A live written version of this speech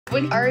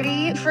When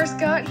Artie first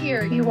got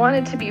here, he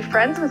wanted to be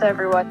friends with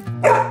everyone.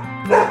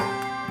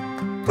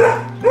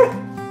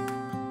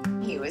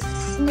 He was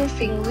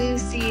sniffing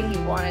Lucy and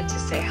he wanted to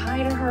say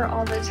hi to her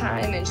all the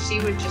time, and she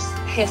would just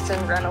hiss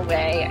and run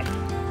away.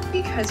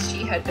 Because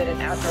she had been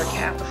an outdoor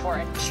cat before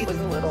and she was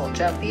a little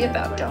jumpy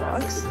about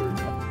dogs.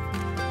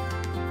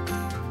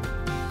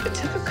 It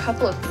took a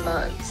couple of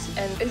months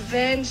and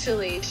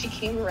eventually she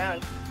came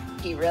around.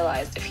 He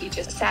realized if he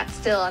just sat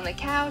still on the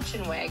couch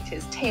and wagged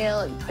his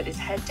tail and put his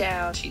head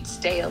down, she'd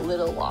stay a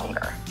little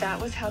longer. That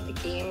was how the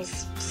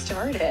games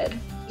started.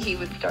 He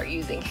would start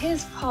using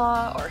his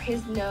paw or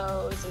his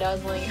nose,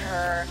 nuzzling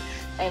her,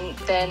 and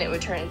then it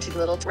would turn into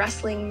little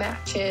wrestling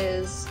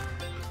matches.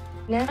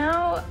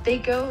 Now they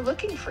go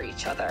looking for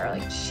each other.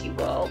 Like, she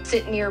will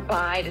sit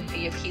nearby to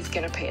see if he's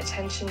gonna pay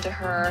attention to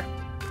her.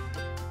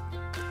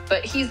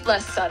 But he's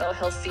less subtle.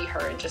 He'll see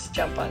her and just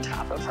jump on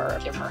top of her,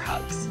 give her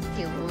hugs.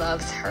 He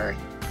loves her.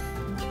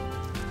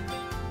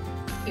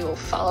 He will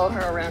follow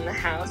her around the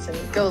house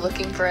and go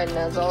looking for a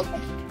nuzzle.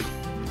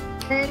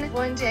 Then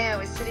one day I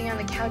was sitting on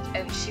the couch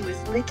and she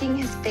was licking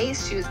his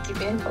face. She was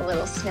giving him a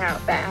little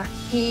snout bath.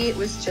 He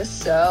was just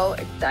so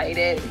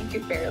excited. He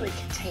could barely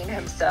contain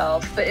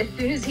himself. But as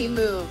soon as he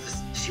moves,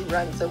 she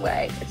runs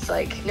away. It's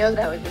like, no,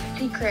 that was a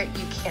secret.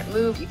 You can't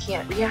move. You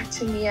can't react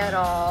to me at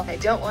all. I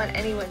don't want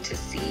anyone to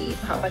see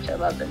how much I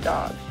love the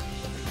dog.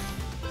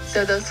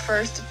 So those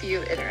first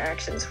few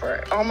interactions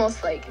were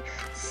almost like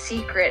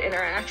secret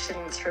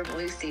interactions from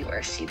Lucy,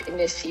 where she'd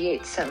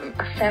initiate some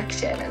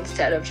affection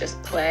instead of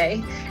just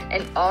play.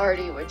 And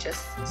Artie would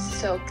just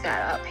soak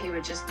that up. He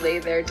would just lay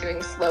there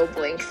doing slow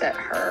blinks at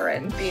her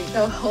and being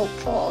so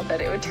hopeful that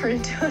it would turn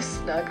into a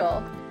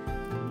snuggle.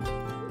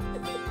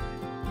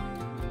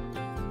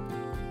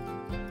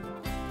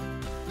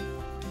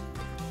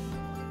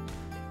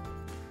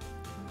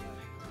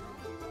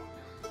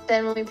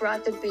 Then when we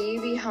brought the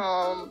baby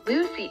home,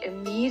 Lucy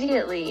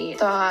immediately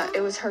thought it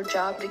was her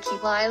job to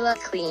keep Lila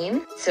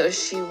clean. So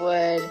she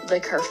would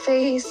lick her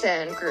face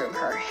and groom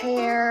her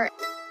hair.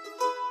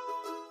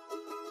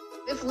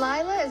 If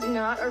Lila is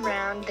not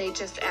around, they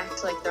just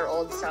act like their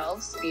old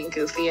selves, being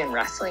goofy and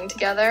wrestling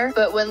together.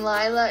 But when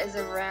Lila is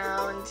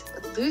around,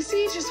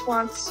 Lucy just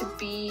wants to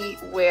be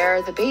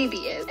where the baby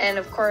is. And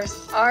of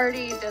course,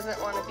 Artie doesn't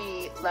want to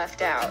be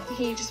left out.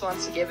 He just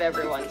wants to give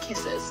everyone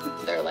kisses.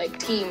 They're like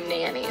team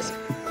nannies.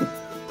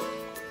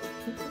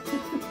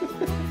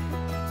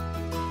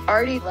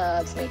 Artie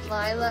loves making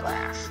Lila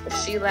laugh.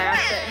 If she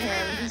laughs at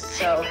him, he's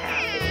so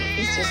happy.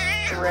 He's just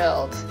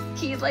thrilled.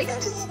 He likes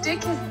to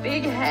stick his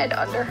big head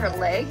under her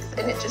legs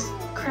and it just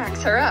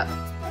cracks her up.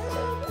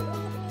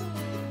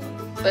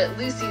 But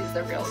Lucy's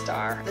the real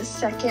star. The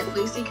second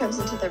Lucy comes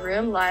into the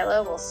room,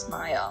 Lila will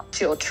smile.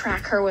 She'll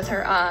track her with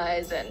her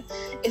eyes, and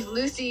if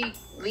Lucy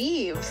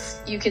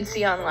leaves, you can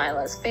see on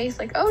Lila's face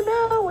like, oh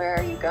no, where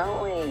are you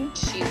going?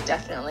 She's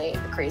definitely a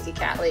crazy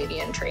cat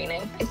lady in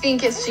training. I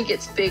think as she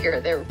gets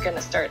bigger, they're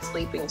gonna start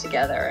sleeping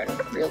together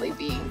and really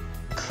be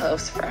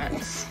close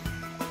friends.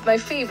 My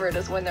favorite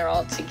is when they're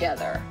all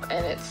together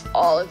and it's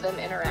all of them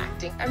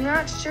interacting. I'm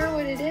not sure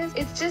what it is.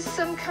 It's just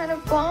some kind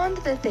of bond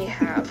that they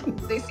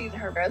have. They see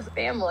her as a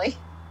family.